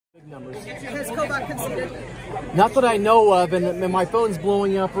Has Kobach conceded? Not that I know of, and my phone's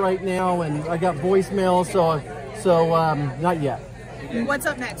blowing up right now, and I got voicemail, so not yet. What's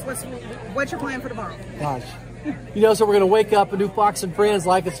up next? What's your plan for tomorrow? Gosh. You know, so we're going to wake up and do Fox and Friends. It's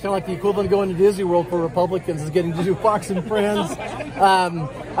kind of like the equivalent of going to Disney World for Republicans is getting to do Fox and Friends.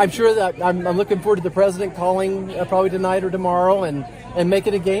 I'm sure that I'm looking forward to the president calling probably tonight or tomorrow and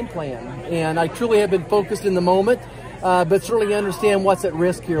making a game plan. And I truly have been focused in the moment, but certainly understand what's at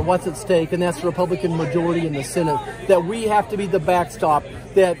risk here, what's at stake, and that's the Republican majority in the Senate. That we have to be the backstop.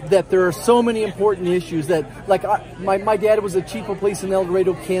 That there are so many important issues that, like, my dad was the chief of police in El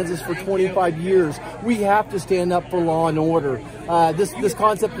Dorado, Kansas for 25 years. We have to stand up for law and order. This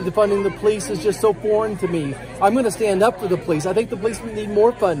concept of defunding the police is just so foreign to me. I'm going to stand up for the police. I think the police need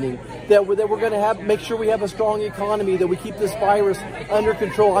more funding. That we're going to make sure we have a strong economy. That we keep this virus under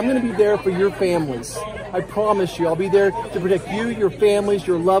control. I'm going to be there for your families. I promise you, I'll be there to protect you, your families,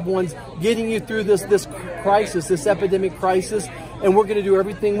 your loved ones, getting you through this crisis, this epidemic crisis. And we're going to do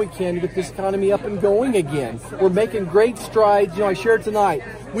everything we can to get this economy up and going again. We're making great strides. You know, I shared tonight,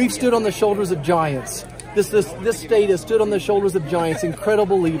 we've stood on the shoulders of giants. This state has stood on the shoulders of giants,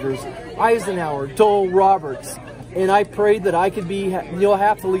 incredible leaders. Eisenhower, Dole, Roberts. And I prayed that I could be,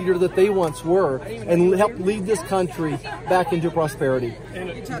 half the leader that they once were and help lead this country back into prosperity.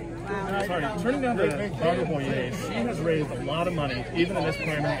 Turning down to Barbara Boyer, she has raised a lot of money, even in this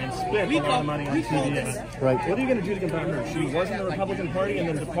primary, and spent a lot of money on TV. Right. What are you going to do to combat her? She was in the Republican Party and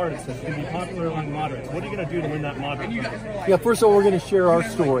then departed, so she can be popular among moderates. What are you going to do to win that moderate vote? Yeah, first of all, we're going to share our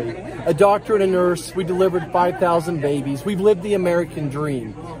story. A doctor and a nurse, we delivered 5,000 babies. We've lived the American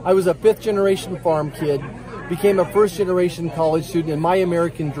dream. I was a fifth-generation farm kid, became a first-generation college student, and my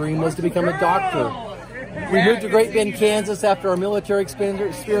American dream was to become a doctor. We moved to Great Bend, Kansas after our military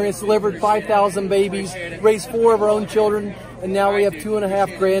experience, delivered 5,000 babies, raised 4 of our own children, and now we have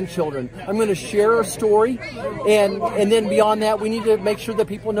 2.5 grandchildren. I'm going to share our story, and then beyond that, we need to make sure that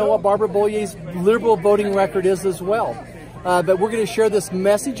people know what Barbara Boyer's liberal voting record is as well. But we're going to share this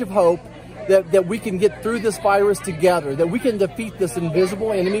message of hope that we can get through this virus together, that we can defeat this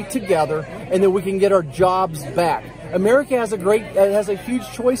invisible enemy together, and that we can get our jobs back. America has a huge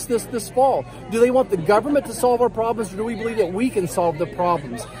choice this fall. Do they want the government to solve our problems, or do we believe that we can solve the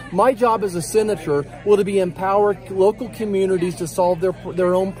problems? My job as a senator will to be empower local communities to solve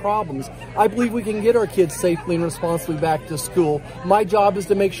their own problems. I believe we can get our kids safely and responsibly back to school. My job is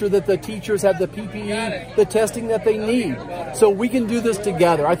to make sure that the teachers have the PPE, the testing that they need. So we can do this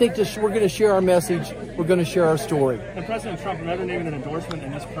together. I think we're going to share our message. We're going to share our story. And President Trump never named an endorsement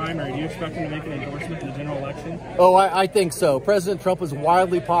in this primary. Do you expect him to make an endorsement in the general election? Oh, I think so. President Trump is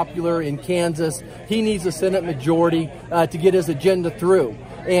wildly popular in Kansas. He needs a Senate majority to get his agenda through.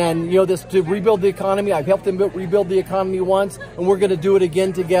 And, to rebuild the economy, I've helped him rebuild the economy once, and we're going to do it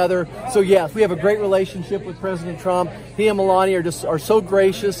again together. So, yes, we have a great relationship with President Trump. He and Melania are so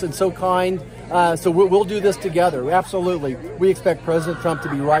gracious and so kind. So we'll do this together. Absolutely. We expect President Trump to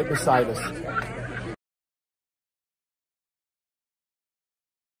be right beside us.